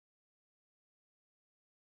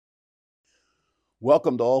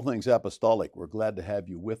Welcome to All Things Apostolic. We're glad to have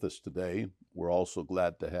you with us today. We're also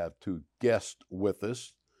glad to have two guests with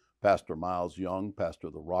us. Pastor Myles Young, pastor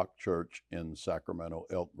of the Rock Church in Sacramento,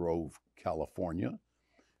 Elk Grove, California,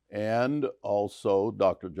 and also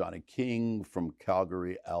Dr. Johnny King from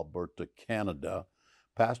Calgary, Alberta, Canada.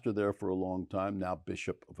 Pastor there for a long time, now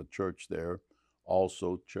bishop of a church there,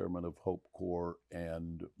 also chairman of Hope Corps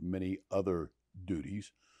and many other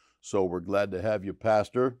duties. So we're glad to have you,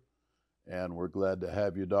 Pastor. And we're glad to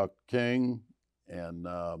have you, Dr. King. And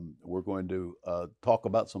we're going to talk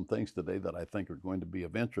about some things today that I think are going to be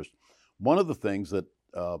of interest. One of the things that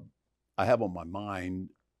I have on my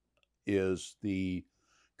mind is the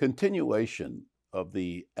continuation of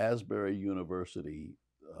the Asbury University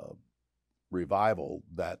revival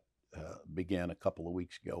that began a couple of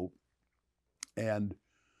weeks ago. And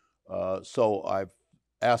so I've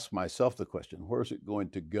ask myself the question, where's it going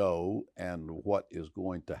to go and what is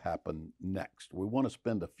going to happen next? We want to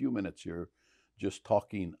spend a few minutes here just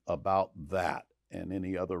talking about that and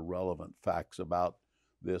any other relevant facts about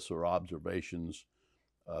this or observations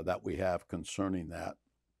that we have concerning that.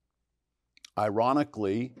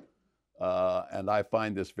 Ironically, and I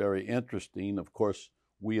find this very interesting, of course,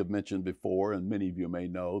 we have mentioned before, and many of you may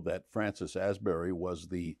know, that Francis Asbury was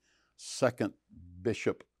the second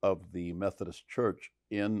bishop of the Methodist Church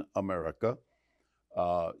in America.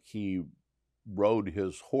 He rode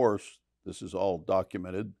his horse, this is all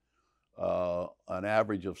documented, an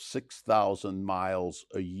average of 6,000 miles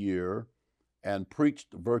a year and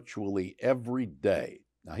preached virtually every day.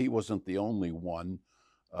 Now, he wasn't the only one.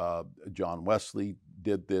 John Wesley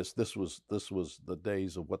did this. This was the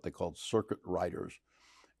days of what they called circuit riders.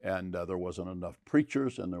 And there wasn't enough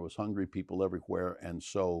preachers and there was hungry people everywhere. And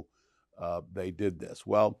so they did this.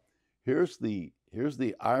 Well, here's the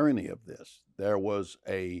irony of this. There was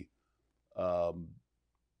a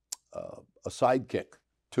sidekick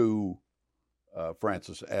to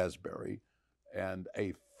Francis Asbury and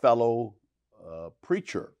a fellow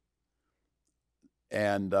preacher.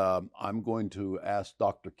 And I'm going to ask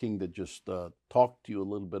Dr. King to just talk to you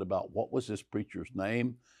a little bit about what was this preacher's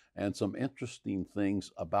name and some interesting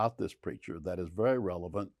things about this preacher that is very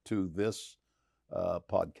relevant to this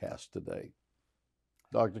podcast today.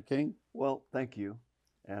 Dr. King? Well, thank you,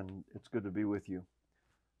 and it's good to be with you.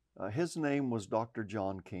 His name was Dr.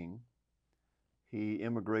 John King. He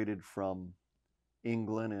immigrated from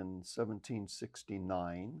England in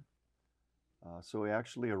 1769, so he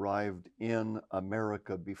actually arrived in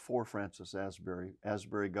America before Francis Asbury.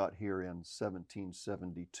 Asbury got here in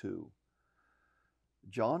 1772.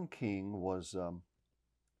 John King was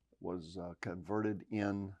converted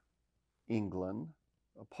in England,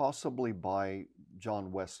 possibly by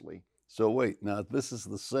John Wesley. So wait, now this is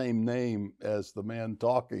the same name as the man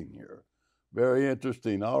talking here. Very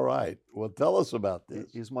interesting. All right. Well, tell us about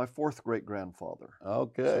this. He's my fourth great-grandfather.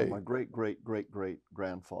 Okay. So my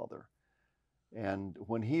great-great-great-great-grandfather. And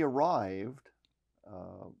when he arrived,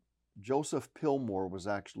 Joseph Pilmore was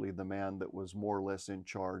actually the man that was more or less in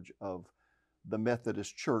charge of the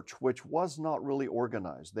Methodist Church, which was not really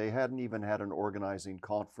organized. They hadn't even had an organizing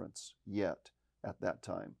conference yet at that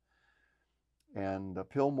time. And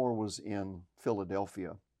Pilmore was in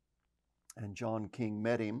Philadelphia, and John King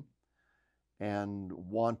met him and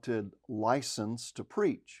wanted license to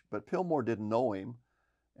preach, but Pilmore didn't know him,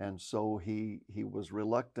 and so he was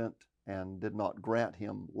reluctant and did not grant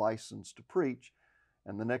him license to preach.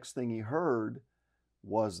 And the next thing he heard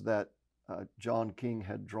was that John King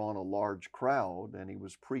had drawn a large crowd, and he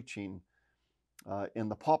was preaching in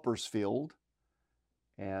the Pauper's Field,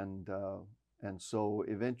 and so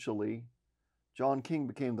eventually John King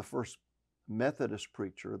became the first Methodist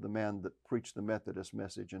preacher, the man that preached the Methodist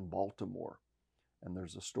message in Baltimore. And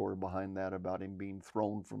there's a story behind that about him being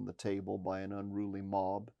thrown from the table by an unruly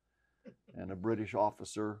mob and a British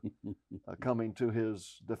officer coming to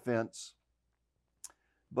his defense.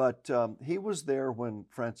 But he was there when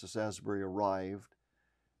Francis Asbury arrived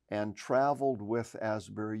and traveled with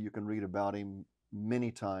Asbury. You can read about him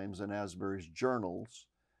many times in Asbury's journals.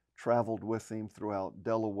 Traveled with him throughout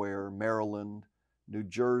Delaware, Maryland, New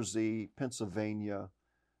Jersey, Pennsylvania,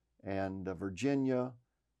 and Virginia,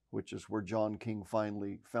 which is where John King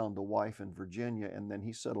finally found a wife in Virginia, and then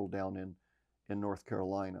he settled down in North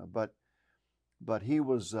Carolina. But he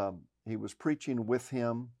was preaching with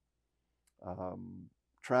him,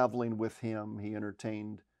 traveling with him. He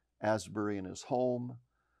entertained Asbury in his home,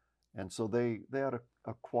 and so they had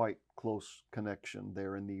a quite close connection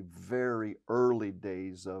there in the very early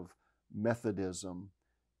days of Methodism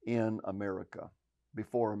in America,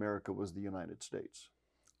 before America was the United States.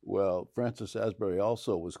 Well, Francis Asbury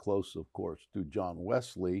also was close, of course, to John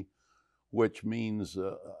Wesley, which means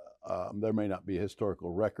there may not be a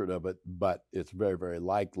historical record of it, but it's very, very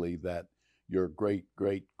likely that your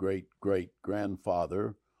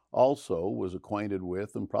great-great-great-great-grandfather also was acquainted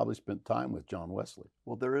with and probably spent time with John Wesley.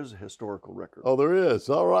 Well, there is a historical record. Oh, there is.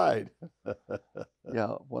 All right.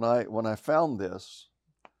 Yeah, when I found this,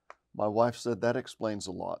 my wife said that explains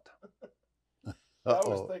a lot. I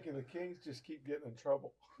was thinking the Kings just keep getting in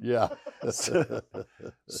trouble. Yeah.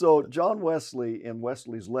 So John Wesley, in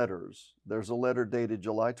Wesley's letters, there's a letter dated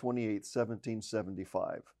July 28,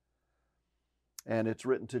 1775, and it's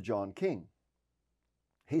written to John King.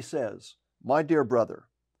 He says, "My dear brother,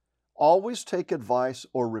 always take advice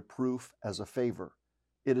or reproof as a favor.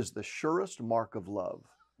 It is the surest mark of love.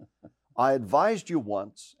 I advised you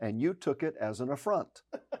once, and you took it as an affront.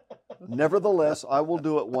 Nevertheless, I will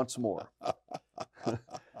do it once more.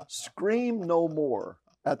 Scream no more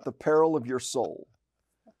at the peril of your soul.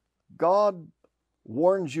 God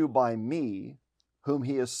warns you by me, whom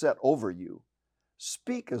he has set over you.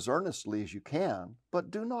 Speak as earnestly as you can,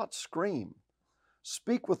 but do not scream.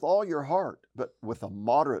 Speak with all your heart, but with a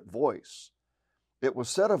moderate voice. It was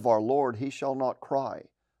said of our Lord, he shall not cry.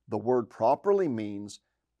 The word properly means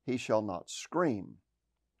he shall not scream.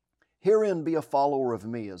 Herein be a follower of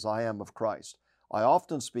me as I am of Christ. I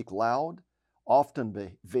often speak loud,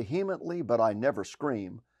 often vehemently, but I never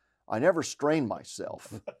scream. I never strain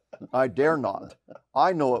myself. I dare not.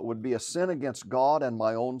 I know it would be a sin against God and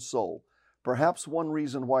my own soul. Perhaps one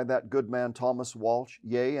reason why that good man Thomas Walsh,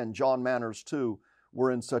 yea, and John Manners too, were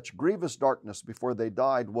in such grievous darkness before they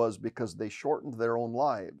died was because they shortened their own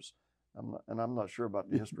lives." I'm not sure about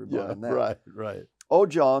the history behind that. Right. "Oh,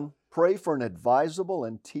 John, pray for an advisable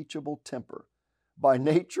and teachable temper. By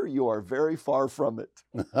nature, you are very far from it.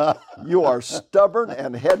 You are stubborn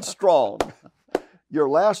and headstrong. Your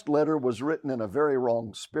last letter was written in a very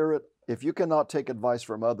wrong spirit. If you cannot take advice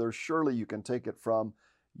from others, surely you can take it from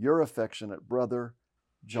your affectionate brother,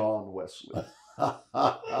 John Wesley."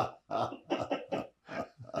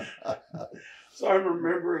 So I'm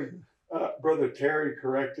remembering Brother Terry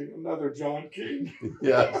correcting another John King.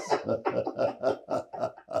 Yes.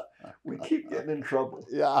 We keep getting in trouble.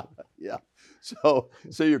 Yeah. So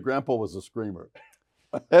your grandpa was a screamer.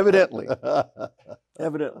 Evidently,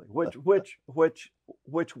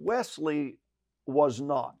 which Wesley was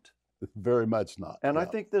not. Very much not. And yeah. I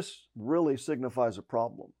think this really signifies a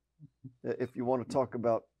problem, if you want to talk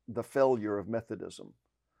about the failure of Methodism.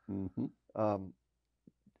 Mm-hmm.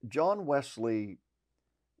 John Wesley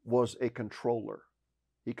was a controller.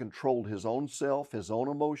 He controlled his own self, his own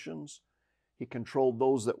emotions. He controlled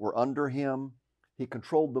those that were under him. He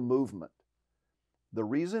controlled the movement. The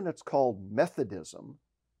reason it's called Methodism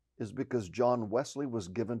is because John Wesley was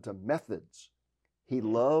given to methods. He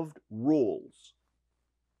loved rules.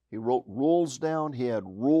 He wrote rules down. He had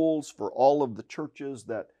rules for all of the churches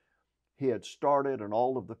that he had started and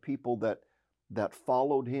all of the people that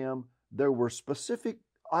followed him. There were specific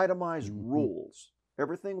itemized rules.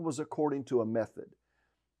 Everything was according to a method.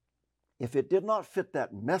 If it did not fit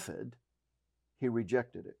that method, he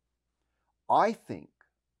rejected it. I think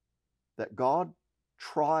that God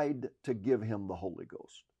tried to give him the Holy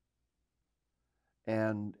Ghost.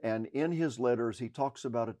 And in his letters, he talks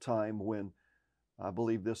about a time when, I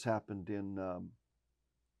believe this happened in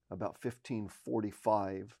about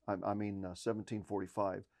 1745,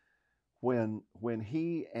 when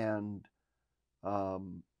he and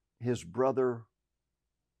his brother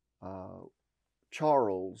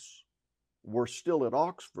Charles were still at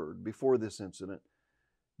Oxford before this incident.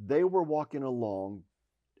 They were walking along,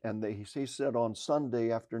 and he said on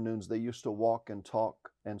Sunday afternoons they used to walk and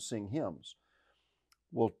talk and sing hymns.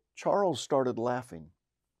 Well, Charles started laughing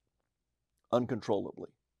uncontrollably.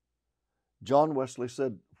 John Wesley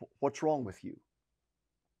said, "What's wrong with you?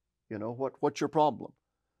 You know, what's your problem?"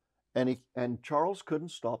 And Charles couldn't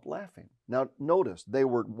stop laughing. Now, notice, they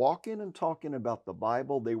were walking and talking about the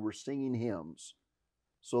Bible. They were singing hymns.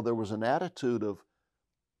 So there was an attitude of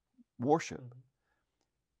worship.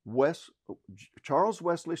 Charles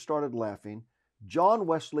Wesley started laughing. John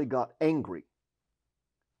Wesley got angry.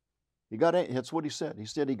 That's what he said. He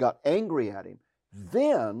said he got angry at him.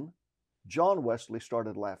 Then John Wesley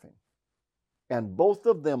started laughing. And both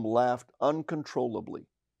of them laughed uncontrollably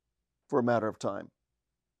for a matter of time.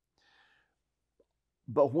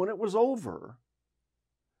 But when it was over,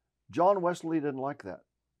 John Wesley didn't like that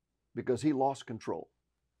because he lost control.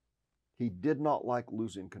 He did not like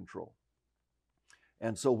losing control.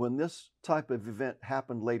 And so when this type of event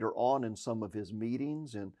happened later on in some of his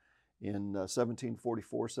meetings in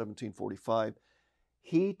 1744, 1745,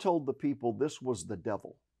 he told the people this was the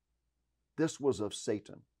devil. This was of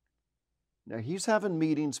Satan. Now, he's having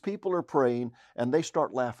meetings, people are praying, and they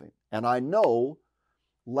start laughing. And I know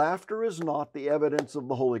laughter is not the evidence of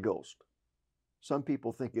the Holy Ghost. Some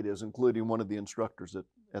people think it is, including one of the instructors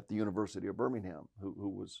at the University of Birmingham, who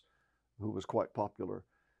was quite popular.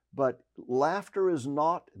 But laughter is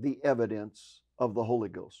not the evidence of the Holy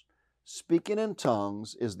Ghost. Speaking in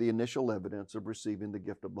tongues is the initial evidence of receiving the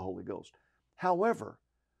gift of the Holy Ghost. However,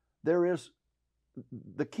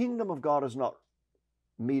 the kingdom of God is not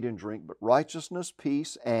meat and drink, but righteousness,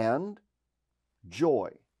 peace, and joy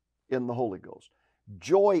in the Holy Ghost.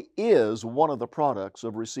 Joy is one of the products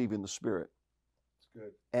of receiving the Spirit. That's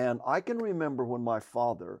good. And I can remember when my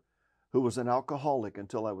father, who was an alcoholic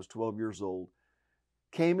until I was 12 years old,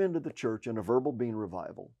 came into the church in a verbal being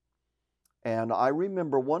revival. And I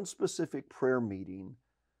remember one specific prayer meeting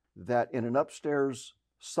that in an upstairs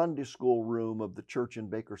Sunday school room of the church in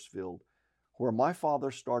Bakersfield, where my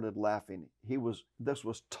father started laughing. This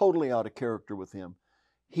was totally out of character with him.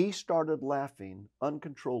 He started laughing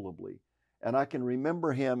uncontrollably. And I can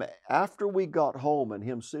remember him after we got home and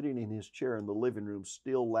him sitting in his chair in the living room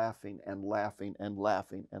still laughing and laughing and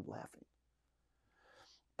laughing and laughing.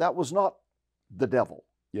 That was not the devil.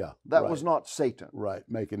 Yeah. That was not Satan. Right,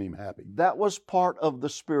 making him happy. That was part of the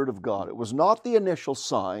Spirit of God. It was not the initial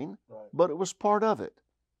sign, but it was part of it.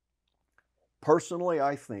 Personally,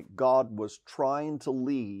 I think God was trying to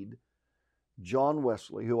lead John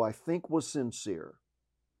Wesley, who I think was sincere,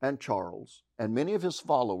 and Charles, and many of his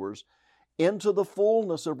followers, into the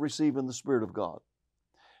fullness of receiving the Spirit of God.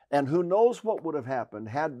 And who knows what would have happened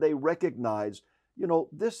had they recognized,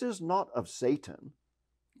 this is not of Satan.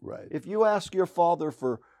 Right. If you ask your father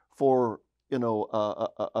for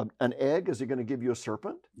an egg, is he going to give you a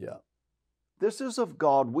serpent? Yeah. This is of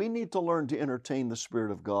God. We need to learn to entertain the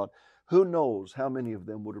Spirit of God. Who knows how many of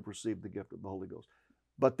them would have received the gift of the Holy Ghost?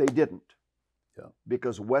 But they didn't. Yeah.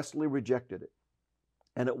 Because Wesley rejected it.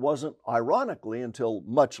 And it wasn't, ironically, until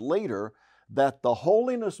much later that the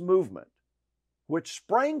holiness movement, which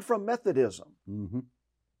sprang from Methodism,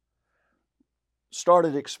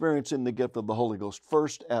 started experiencing the gift of the Holy Ghost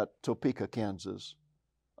first at Topeka, Kansas,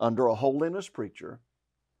 under a holiness preacher,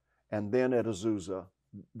 and then at Azusa.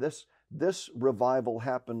 This revival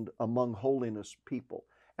happened among holiness people.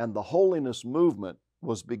 And the holiness movement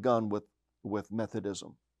was begun with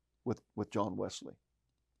Methodism, with John Wesley.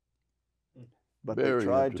 But Very they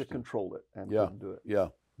tried to interesting. control it and Yeah. couldn't do it. Yeah,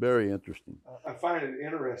 very interesting. I find it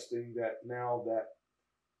interesting that now that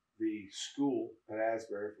the school at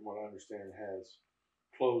Asbury, from what I understand, has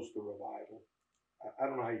closed the revival. I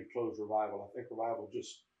don't know how you close revival. I think revival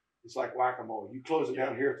it's like whack-a-mole. You close it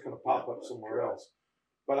down here, it's going to pop up somewhere else.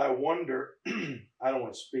 But I wonder, I don't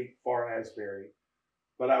want to speak for Asbury,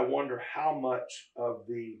 but I wonder how much of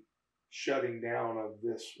the shutting down of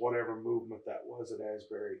this whatever movement that was at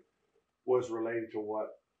Asbury was related to what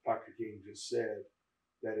Dr. King just said,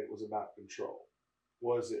 that it was about control.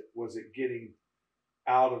 Was it getting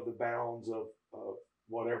out of the bounds of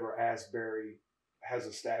whatever Asbury has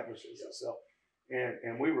established as itself?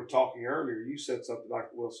 And we were talking earlier, you said something,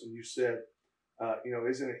 Dr. Wilson, you said,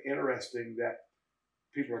 isn't it interesting that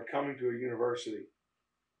people are coming to a university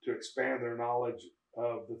to expand their knowledge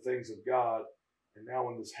of the things of God, and now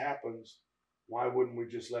when this happens, why wouldn't we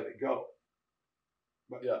just let it go?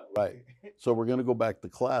 But, yeah, right. So we're going to go back to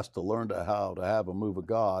class to learn how to have a move of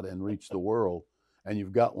God and reach the world, and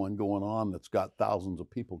you've got one going on that's got thousands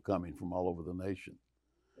of people coming from all over the nation.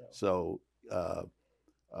 Yeah. So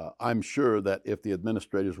I'm sure that if the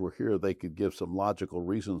administrators were here, they could give some logical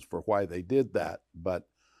reasons for why they did that. But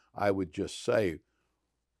I would just say,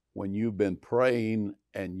 when you've been praying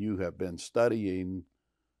and you have been studying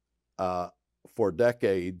for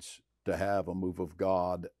decades to have a move of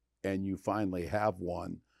God, and you finally have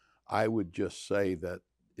one, I would just say that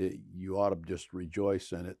you ought to just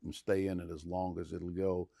rejoice in it and stay in it as long as it'll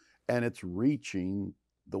go. And it's reaching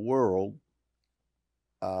the world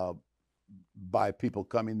by people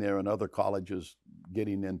coming there and other colleges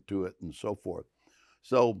getting into it and so forth.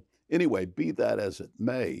 So anyway, be that as it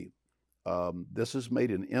may, this has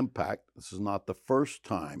made an impact. This is not the first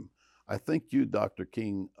time. I think you, Dr.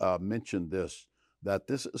 King, mentioned this, that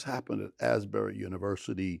this has happened at Asbury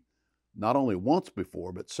University not only once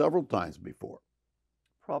before, but several times before.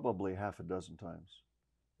 Probably half a dozen times.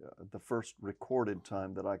 The first recorded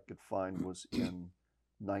time that I could find was in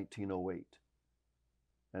 1908.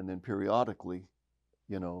 And then periodically,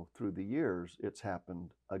 through the years, it's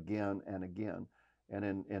happened again and again.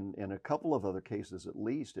 And in a couple of other cases, at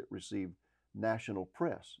least, it received national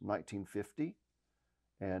press. 1950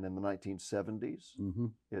 and in the 1970s,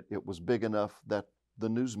 it was big enough that the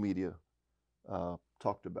news media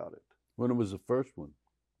talked about it. When was the first one?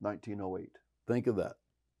 1908. Think of that.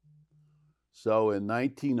 So in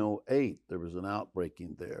 1908, there was an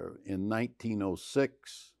outbreaking there. In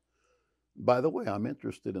 1906, by the way, I'm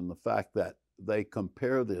interested in the fact that they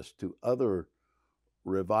compare this to other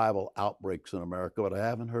revival outbreaks in America, but I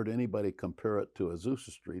haven't heard anybody compare it to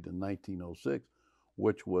Azusa Street in 1906,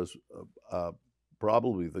 which was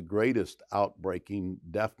probably the greatest outbreaking,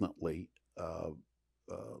 definitely,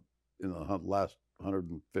 in the last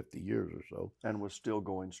 150 years or so. And was still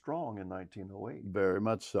going strong in 1908. Very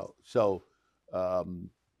much so. So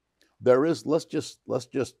there is. Let's just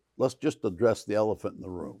address the elephant in the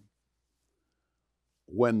room.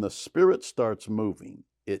 When the Spirit starts moving,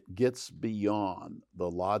 it gets beyond the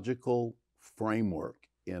logical framework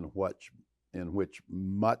in which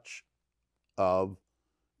much of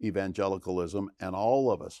evangelicalism and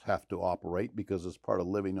all of us have to operate, because it's part of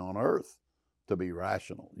living on earth to be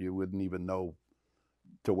rational. You wouldn't even know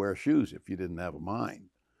to wear shoes if you didn't have a mind.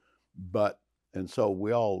 And so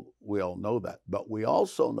we all know that. But we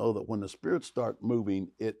also know that when the Spirit starts moving,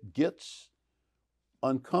 it gets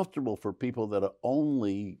uncomfortable for people that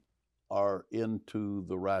only are into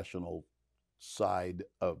the rational side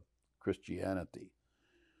of Christianity.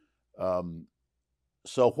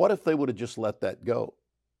 So what if they would have just let that go?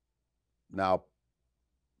 Now,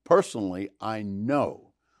 personally, I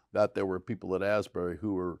know that there were people at Asbury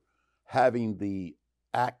who were having the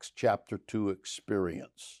Acts chapter 2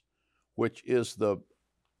 experience, which is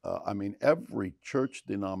every church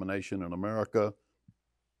denomination in America,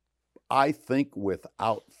 I think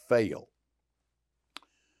without fail,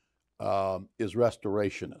 is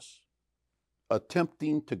restorationists,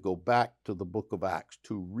 attempting to go back to the book of Acts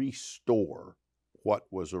to restore what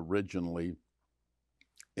was originally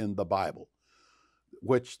in the Bible,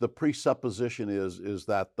 which the presupposition is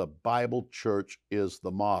that the Bible church is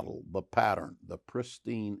the model, the pattern, the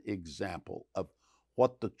pristine example of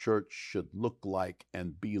what the church should look like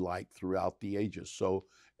and be like throughout the ages. So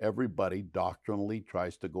everybody doctrinally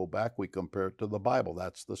tries to go back. We compare it to the Bible.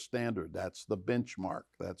 That's the standard. That's the benchmark.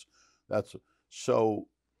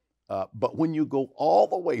 But when you go all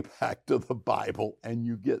the way back to the Bible and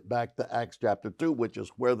you get back to Acts chapter 2, which is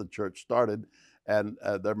where the church started, and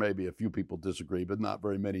there may be a few people disagree, but not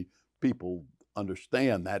very many people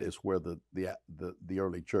understand that is where the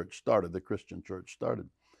early church started, the Christian church started.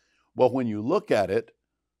 Well, when you look at it,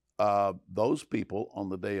 those people on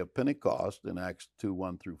the day of Pentecost in Acts 2,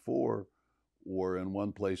 1 through 4 were in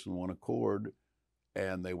one place in one accord,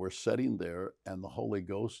 and they were sitting there, and the Holy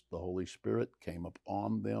Ghost, the Holy Spirit, came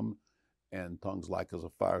upon them, and tongues like as a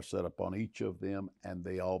fire set upon each of them, and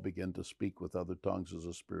they all began to speak with other tongues as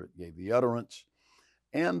the Spirit gave the utterance.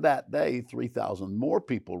 And that day, 3,000 more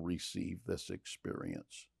people received this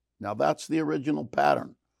experience. Now, that's the original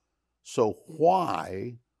pattern. So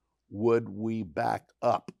why would we back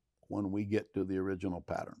up when we get to the original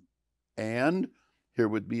pattern? And here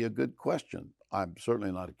would be a good question. I'm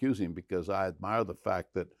certainly not accusing, because I admire the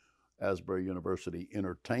fact that Asbury University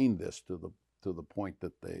entertained this to the point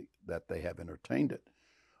that they have entertained it.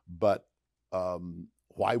 But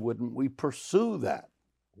why wouldn't we pursue that?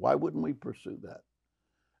 Why wouldn't we pursue that?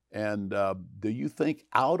 And do you think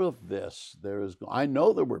out of this I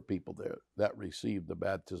know there were people there that received the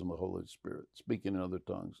baptism of the Holy Spirit, speaking in other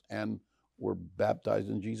tongues, and were baptized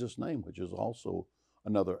in Jesus' name, which is also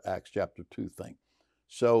another Acts chapter 2 thing.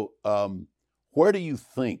 So where do you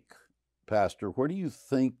think, Pastor, where do you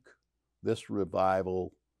think this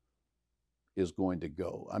revival is going to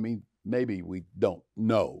go? I mean, maybe we don't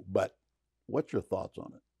know, but what's your thoughts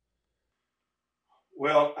on it?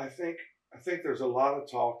 Well, I think there's a lot of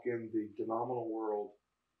talk in the denominational world.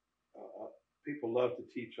 People love to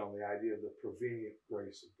teach on the idea of the prevenient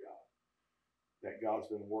grace of God, that God's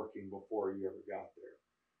been working before you ever got there.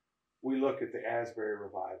 We look at the Asbury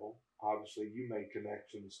revival. Obviously, you made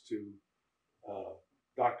connections to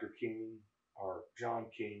Dr. King, or John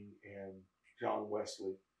King, and John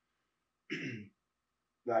Wesley,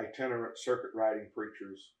 the itinerant circuit riding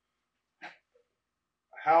preachers.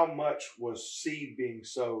 How much was seed being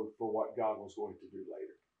sowed for what God was going to do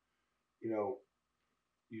later? You know,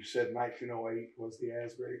 you said 1908 was the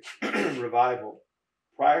Asbury revival.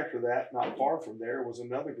 Prior to that, not far from there, was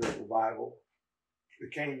another great revival, the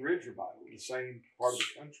Cane Ridge revival, in the same part of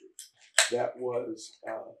the country. That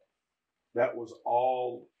was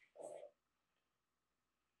all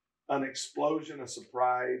an explosion, a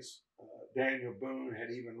surprise. Daniel Boone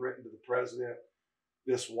had even written to the president,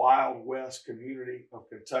 this Wild West community of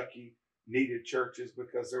Kentucky needed churches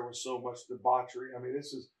because there was so much debauchery. I mean,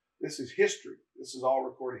 this is history. This is all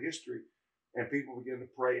recorded history. And people began to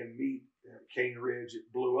pray and meet at Cane Ridge.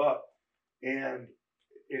 It blew up. And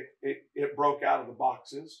it broke out of the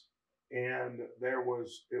boxes, and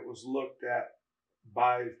it was looked at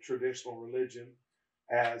by traditional religion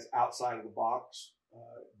as outside of the box,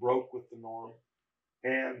 broke with the norm,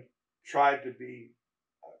 and tried to be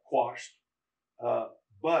quashed.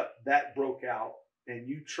 But that broke out, and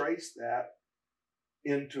you trace that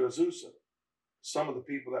into Azusa. Some of the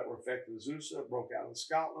people that were affected Azusa broke out in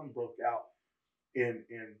Scotland, broke out in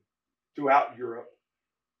throughout Europe.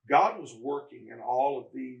 God was working in all of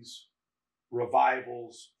these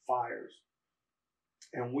revivals, fires.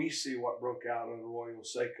 And we see what broke out in Arroyo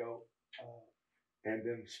Seco and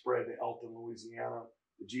then spread to Elton, Louisiana,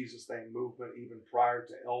 the Jesus Name movement, even prior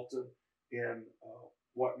to Elton, in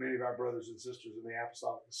what many of our brothers and sisters in the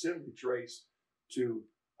Apostolic Assembly trace to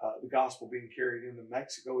the gospel being carried into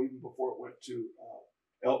Mexico, even before it went to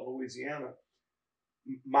Elton, Louisiana.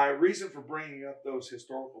 My reason for bringing up those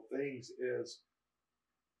historical things is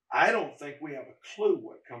I don't think we have a clue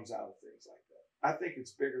what comes out of things like that. I think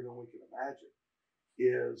it's bigger than we can imagine.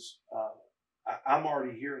 I'm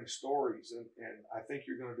already hearing stories, and I think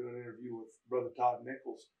you're going to do an interview with Brother Todd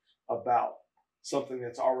Nichols about something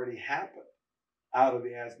that's already happened out of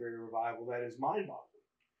the Asbury revival that is mind-boggling.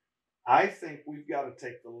 I think we've got to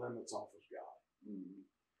take the limits off of God. Mm-hmm.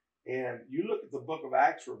 And you look at the Book of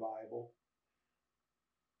Acts revival,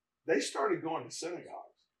 they started going to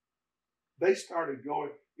synagogues. They started going,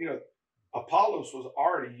 Apollos was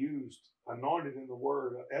already used, anointed in the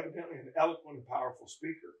word, evidently an eloquent and powerful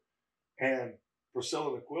speaker. And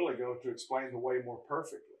Priscilla and Aquila go to explain the way more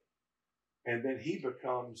perfectly. And then he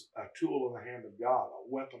becomes a tool in the hand of God, a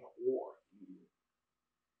weapon of war.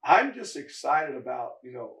 I'm just excited about,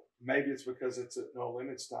 maybe it's because it's at no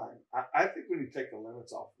limits time. I think we need to take the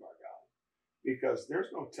limits off of our God, because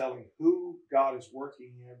there's no telling who God is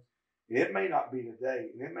working in. And it may not be today,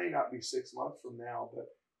 and it may not be 6 months from now, but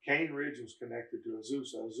Cane Ridge was connected to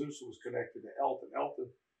Azusa. Azusa was connected to Elton.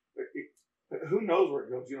 Who knows where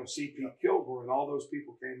it goes? C.P. Kilgore and all those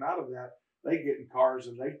people came out of that. They get in cars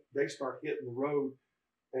and they start hitting the road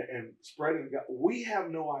and spreading the gospel. We have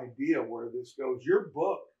no idea where this goes. Your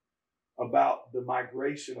book about the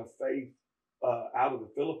migration of faith out of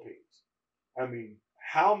the Philippines. I mean,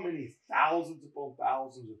 how many thousands upon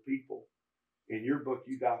thousands of people in your book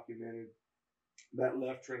you documented that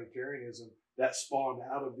left Trinitarianism, that spawned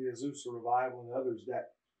out of the Azusa revival and others, that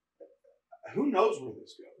who knows where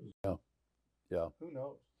this goes? Yeah. Who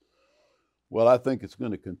knows? Well, I think it's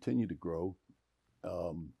going to continue to grow.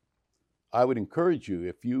 I would encourage you,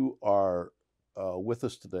 if you are with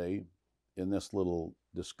us today in this little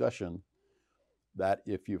discussion, that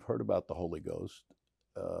if you've heard about the Holy Ghost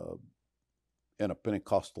in a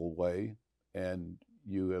Pentecostal way and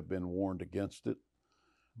you have been warned against it,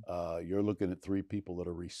 you're looking at 3 people that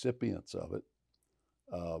are recipients of it.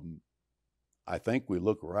 I think we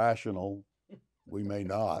look rational. We may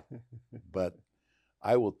not, but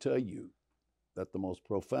I will tell you that the most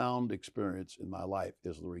profound experience in my life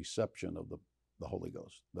is the reception of the Holy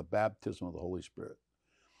Ghost, the baptism of the Holy Spirit.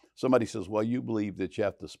 Somebody says, well, you believe that you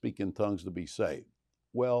have to speak in tongues to be saved.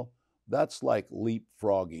 Well, that's like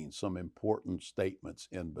leapfrogging some important statements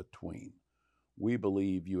in between. We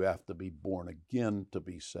believe you have to be born again to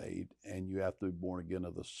be saved, and you have to be born again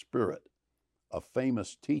of the Spirit. A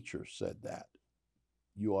famous teacher said that.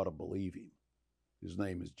 You ought to believe him. His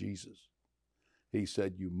name is Jesus. He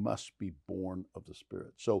said you must be born of the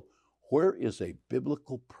Spirit. So where is a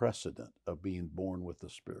biblical precedent of being born with the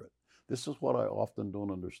Spirit? This is what I often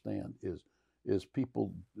don't understand is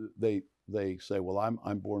people, they say, well,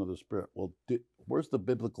 I'm born of the Spirit. Well, where's the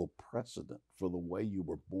biblical precedent for the way you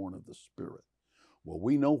were born of the Spirit? Well,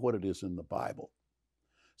 we know what it is in the Bible.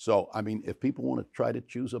 So, if people want to try to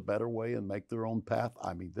choose a better way and make their own path,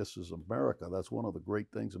 this is America. That's one of the great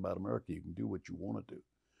things about America. You can do what you want to do.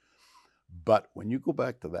 But when you go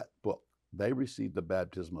back to that book, they received the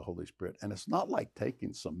baptism of the Holy Spirit. And it's not like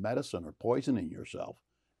taking some medicine or poisoning yourself.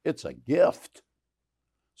 It's a gift.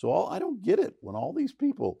 So I don't get it when all these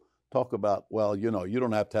people talk about, well, you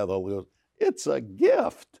don't have to have the Holy Ghost. It's a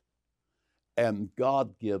gift. And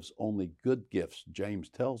God gives only good gifts. James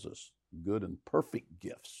tells us good and perfect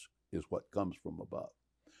gifts is what comes from above.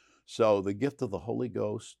 So the gift of the Holy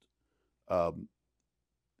Ghost,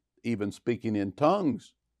 even speaking in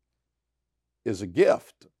tongues, is a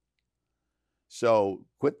gift. So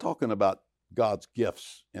quit talking about God's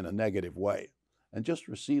gifts in a negative way and just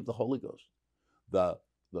receive the Holy Ghost. The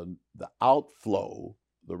outflow,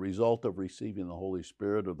 the result of receiving the Holy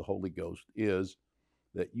Spirit or the Holy Ghost is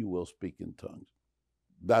that you will speak in tongues.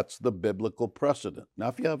 That's the biblical precedent. Now,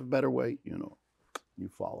 if you have a better way, you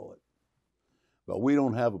follow it. But we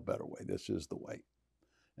don't have a better way. This is the way.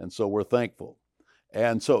 And so we're thankful.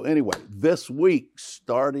 And so anyway, this week,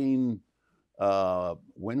 starting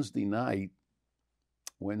Wednesday night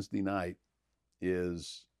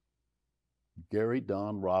is Gary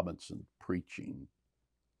Don Robinson preaching.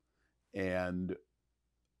 And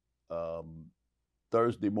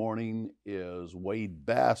Thursday morning is Wade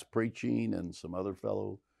Bass preaching and some other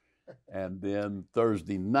fellow. And then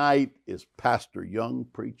Thursday night is Pastor Young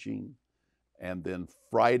preaching. And then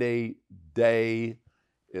Friday day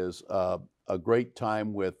is a great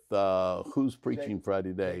time with who's preaching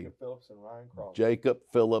Friday day? Jacob Phillips and Ryan Crosley. Jacob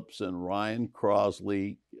Phillips and Ryan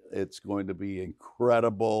Crosley. It's going to be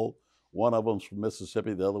incredible. One of them's from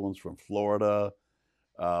Mississippi, the other one's from Florida.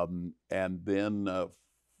 And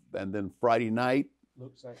then Friday night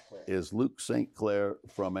Luke St. Clair. is Luke St. Clair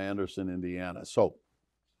from Anderson, Indiana. So,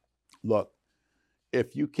 look,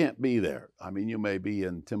 if you can't be there, I mean, you may be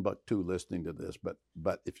in Timbuktu listening to this,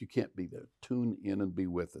 but if you can't be there, tune in and be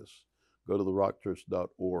with us. Go to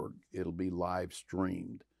therockchurch.org. It'll be live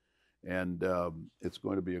streamed, and it's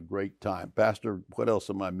going to be a great time. Pastor, what else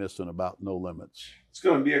am I missing about No Limits? It's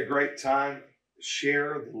going to be a great time.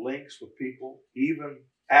 Share the links with people, even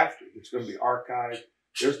after. It's going to be archived.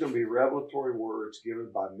 There's going to be revelatory words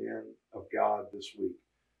given by men of God this week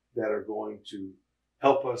that are going to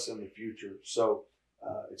help us in the future. So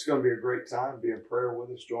it's going to be a great time. Be in prayer with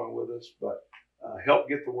us, join with us, but help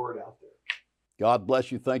get the word out there. God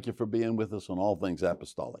bless you. Thank you for being with us on All Things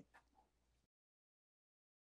Apostolic.